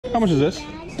How much is this?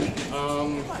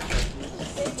 $10.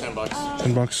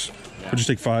 $10. Yeah. Would you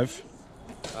take 5?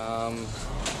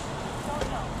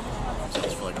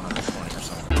 It's for like another 20 or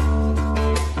something.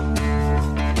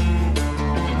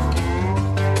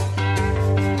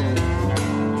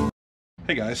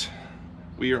 Hey guys,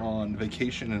 we are on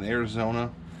vacation in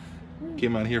Arizona.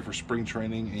 Came out here for spring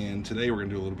training, and today we're gonna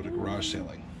do a little bit of garage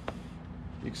sailing.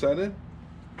 You excited?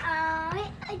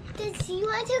 Does he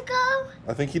want to go?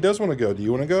 I think he does want to go. Do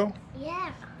you want to go?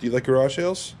 Yeah. Do you like garage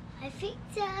sales? I think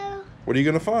so. What are you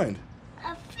gonna find?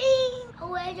 A thing, a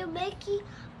little Mickey,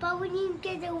 but we need to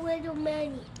get a little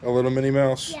Minnie. A little Minnie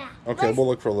Mouse? Yeah. Okay, we'll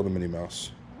look for a little Minnie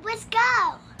Mouse. Let's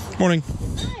go. Morning.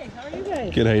 Hi, how are you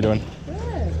guys? Good, how you doing? Good.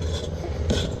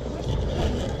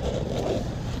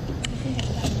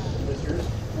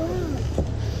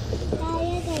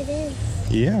 Yeah, that is.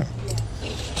 Yeah.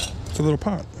 It's a little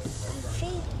pot.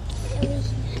 I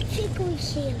think we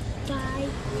should buy.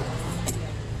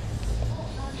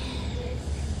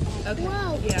 Okay.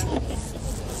 Whoa. Yeah.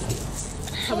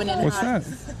 Coming in What's hot.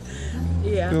 that?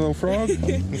 Yeah. A little frog?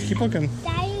 Let's keep looking.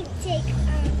 Daddy take the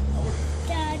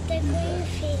green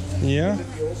thing. Yeah?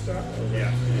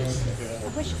 Yeah. I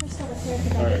wish Crystal was here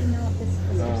because I didn't know if this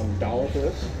was $1 for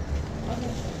this.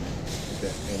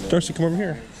 Darcy, come over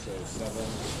here. So 7,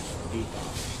 8.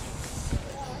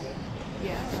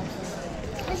 Yeah.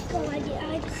 Let's go on the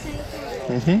other side.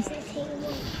 Mm-hmm.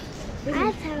 I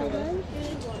found one.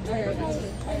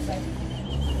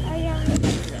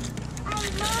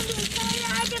 Mommy,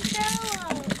 try the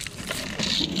pillow.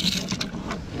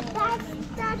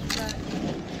 That's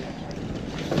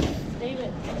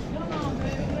David.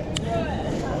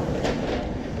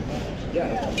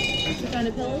 Yeah. You found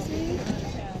a pillow, sweetie?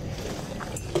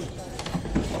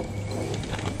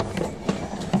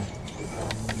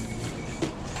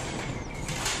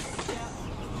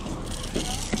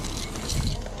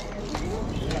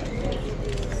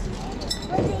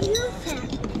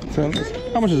 what do you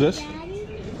have? How much is this? Daddy?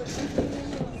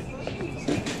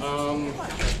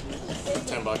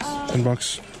 $10.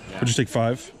 $10. Would you take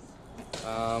 5?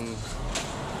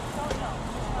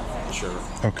 Sure.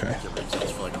 Okay.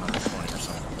 It's for like another 20 or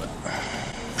something. But...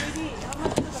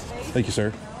 Thank you,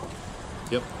 sir.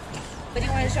 Yep. What do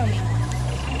you want to show me?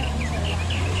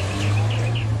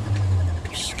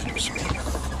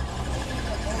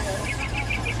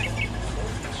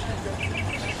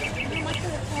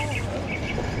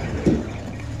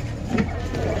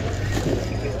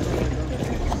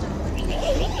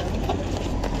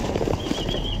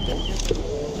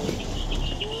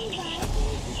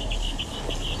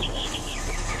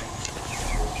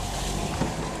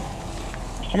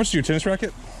 How much is your tennis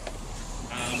racket?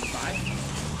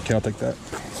 5. Okay, I'll take that.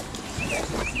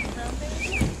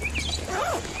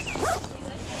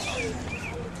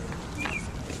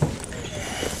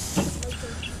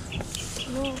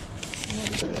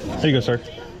 Here you go, sir.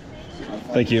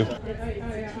 Thank you.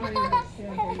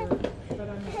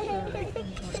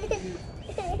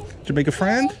 Did you make a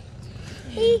friend?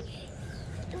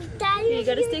 Daddy, You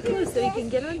gotta stay close so you can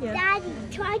get on you. Daddy,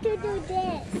 try to do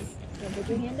this. Put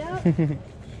your hand out.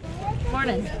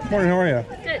 Morning. Morning, how are you?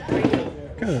 Good.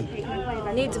 Good.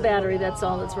 Needs a battery, that's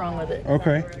all that's wrong with it.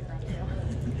 Okay.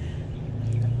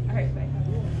 Alright, bye.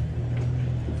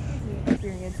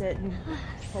 Experience it and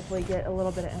hopefully get a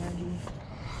little bit of energy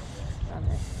from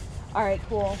it. Alright,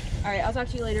 cool. Alright, I'll talk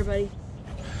to you later, buddy.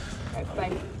 Alright,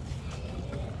 bye.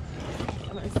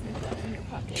 I'm gonna stick that in your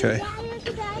pocket. Okay. Daddy, look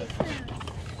at that.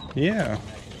 Yeah.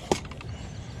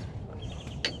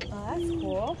 Oh, that's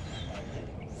cool.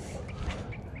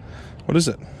 What is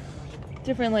it?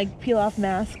 Different like peel off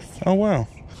masks. Oh, wow.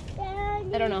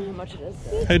 I don't know how much it is.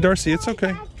 Though. Hey, Darcy, it's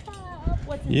okay.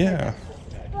 What's in Yeah.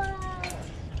 Oh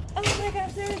my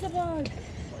gosh, there's a bug.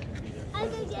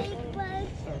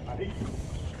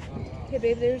 Okay,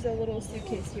 babe, there's a little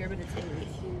suitcase here, but it's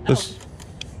This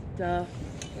duh.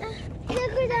 Look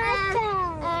at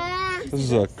that. this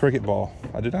is a cricket ball.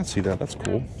 I did not see that. That's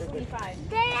cool. 25.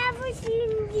 They ever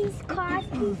seen these cars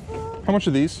before? How much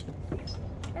are these?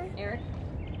 Eric,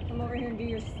 come over here and do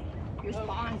your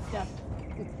spawn stuff.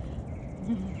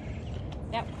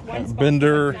 Yep, one spawn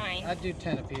Bender. is 9. I'd do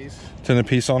 10 apiece. 10 a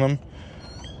piece on them.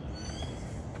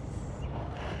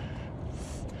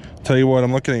 Tell you what,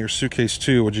 I'm looking at your suitcase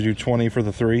too. Would you do 20 for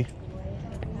the 3?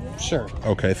 Sure.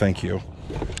 Okay, thank you.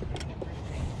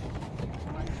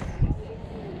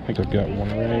 I think I've got one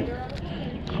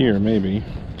right here, maybe.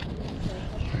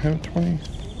 I have 20.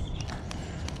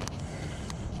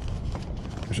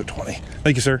 There's a 20.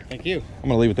 Thank you, sir. Thank you. I'm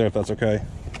gonna leave it there if that's okay.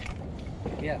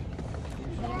 Yeah.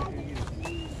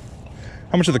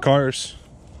 How much are the cars?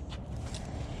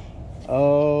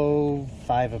 Oh,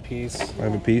 5 apiece.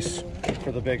 5 apiece.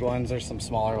 For the big ones, there's some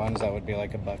smaller ones that would be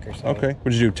like $1 or so. Okay.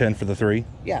 Would you do 10 for the 3?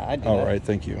 Yeah, I'd do All that. right,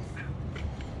 thank you.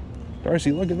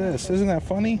 Darcy, look at this. Isn't that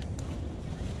funny?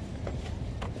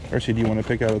 Darcy, do you want to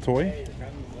pick out a toy?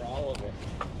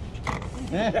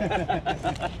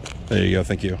 There you go.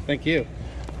 Thank you. Thank you. You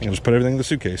can just put everything in the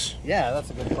suitcase. Yeah, that's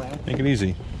a good plan. Make it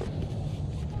easy.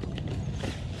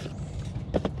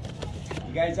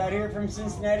 You guys out here from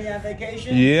Cincinnati on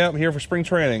vacation? Yeah, I'm here for spring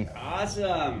training.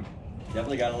 Awesome.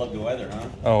 Definitely gotta love the weather, huh?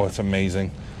 Oh, it's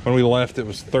amazing. When we left, it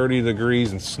was 30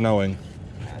 degrees and snowing.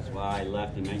 That's why I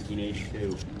left in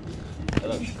 1982. I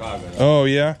love Chicago. Oh,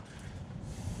 yeah?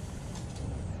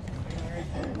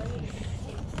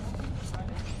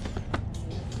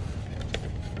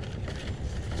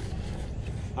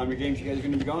 How many games you guys are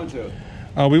gonna be going to?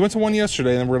 We went to one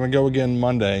yesterday, and then we're going to go again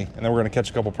Monday, and then we're going to catch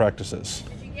a couple practices.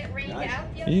 Did you get rained Nice. out?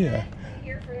 Yeah.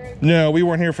 Here for No, we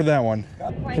weren't here for that one.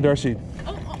 Hey, Darcy, they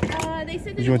said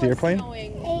that Did you want the it was airplane?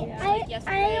 snowing, I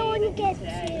yesterday want to and get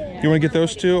today. two. you want to get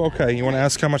those two? Okay, you want to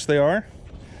ask how much they are?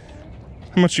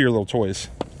 How much are your little toys?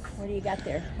 What do you got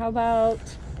there? How about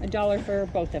 $1 for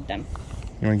both of them?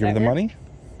 You want to give her the That work? money?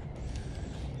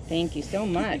 Thank you so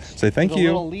much. Say thank The you.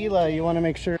 little Leela, you want to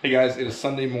make sure. Hey guys, it is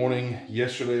Sunday morning.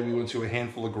 Yesterday we went to a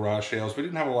handful of garage sales. We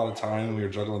didn't have a lot of time. We were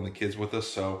juggling the kids with us,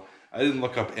 so I didn't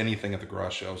look up anything at the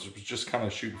garage sales. It was just kind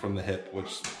of shooting from the hip, which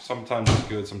sometimes is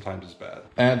good, sometimes is bad.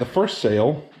 At the first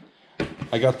sale,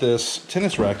 I got this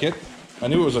tennis racket. I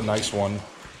knew it was a nice one,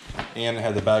 and it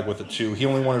had the bag with it too. He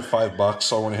only wanted $5,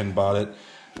 so I went ahead and bought it.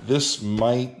 This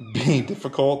might be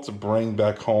difficult to bring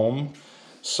back home.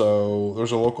 So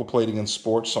there's a local plating in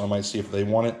sports, so I might see if they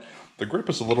want it. The grip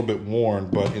is a little bit worn,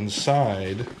 but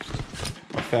inside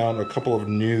I found a couple of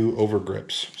new over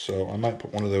grips. So I might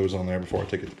put one of those on there before I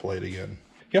take it to play it again.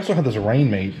 He also had this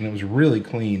Rainmate, and it was really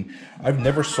clean. I've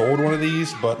never sold one of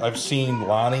these, but I've seen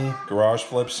Lonnie Garage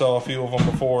Flip sell a few of them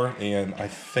before, and I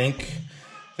think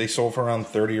they sold for around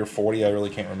 30 or 40. I really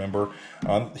can't remember.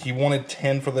 He wanted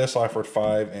 10 for this. I offered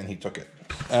 5, and he took it.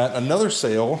 At another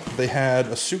sale, they had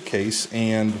a suitcase,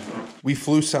 and we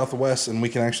flew Southwest, and we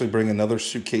can actually bring another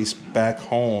suitcase back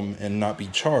home and not be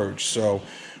charged. So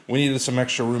we needed some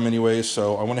extra room anyway,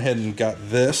 so I went ahead and got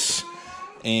this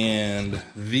and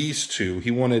these two.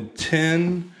 He wanted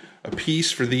 10 a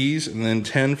piece for these and then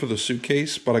 10 for the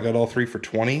suitcase, but I got all 3 for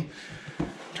 20.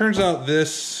 Turns out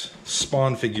this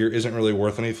Spawn figure isn't really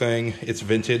worth anything. It's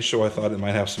vintage, so I thought it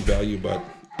might have some value, but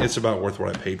it's about worth what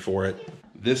I paid for it.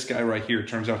 This guy right here,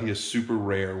 turns out he is super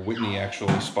rare. Whitney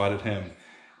actually spotted him.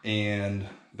 And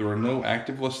there are no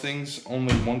active listings.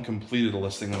 Only one completed a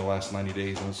listing in the last 90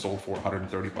 days and it sold for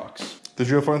 $130. Did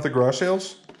you find at the garage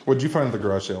sales? What did you find at the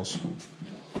garage sales?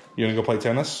 You gonna go play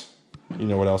tennis? You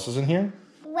know what else is in here?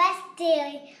 Let's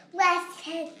hit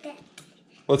it.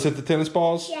 Let's hit the tennis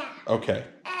balls? Yeah. Okay.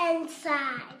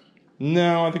 Inside.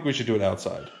 No, I think we should do it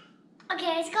outside. Okay,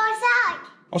 let's go outside.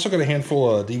 Also got a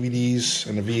handful of DVDs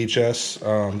and a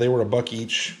VHS. They were $1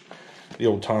 each. The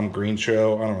old Tom Green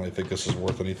show. I don't really think this is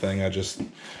worth anything. I just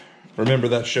remember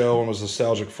that show and was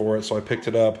nostalgic for it, so I picked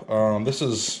it up. This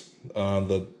is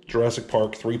the Jurassic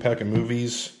Park 3-pack of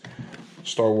movies.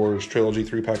 Star Wars trilogy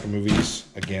 3-pack of movies.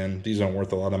 Again, these aren't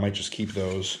worth a lot. I might just keep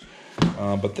those.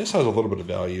 But this has a little bit of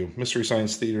value. Mystery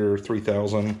Science Theater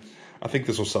 3000. I think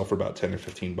this will sell for about 10 or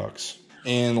 15 bucks.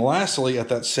 And lastly, at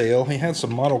that sale, he had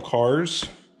some model cars.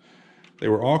 They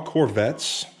were all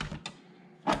Corvettes.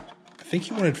 I think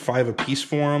he wanted 5 a piece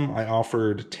for them. I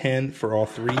offered 10 for all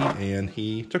 3, and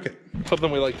he took it.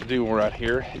 Something we like to do when we're out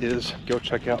here is go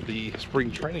check out the spring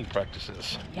training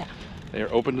practices. Yeah. They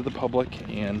are open to the public,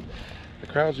 and the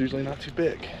crowd's usually not too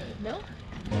big. No?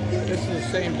 This is the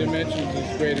same dimensions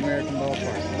as Great American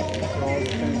Ballpark. It's all the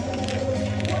same.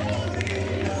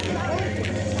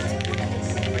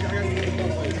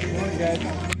 Morning, guys.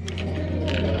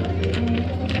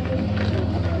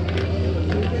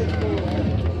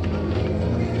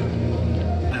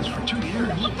 For 2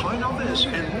 years. Find all this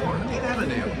and more in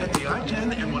Avondale at the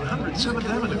I-10 and 107th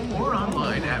Avenue or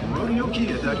online at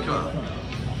rodeokia.com.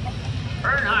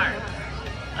 Bernhard,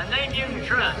 a name you can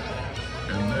trust.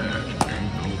 And that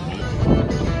ain't no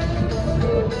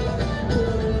bull.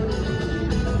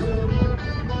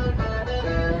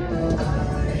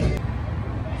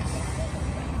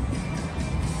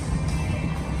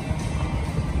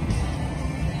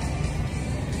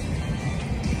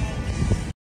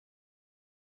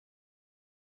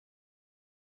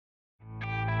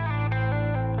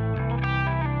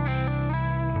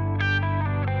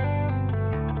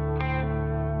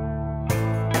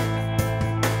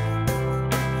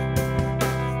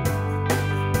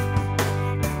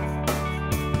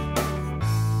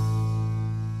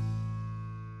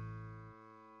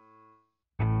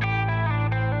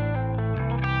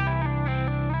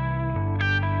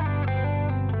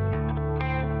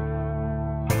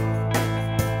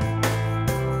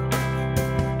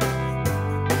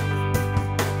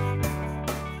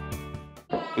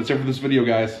 That's it for this video,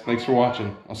 guys. Thanks for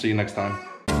watching. I'll see you next time.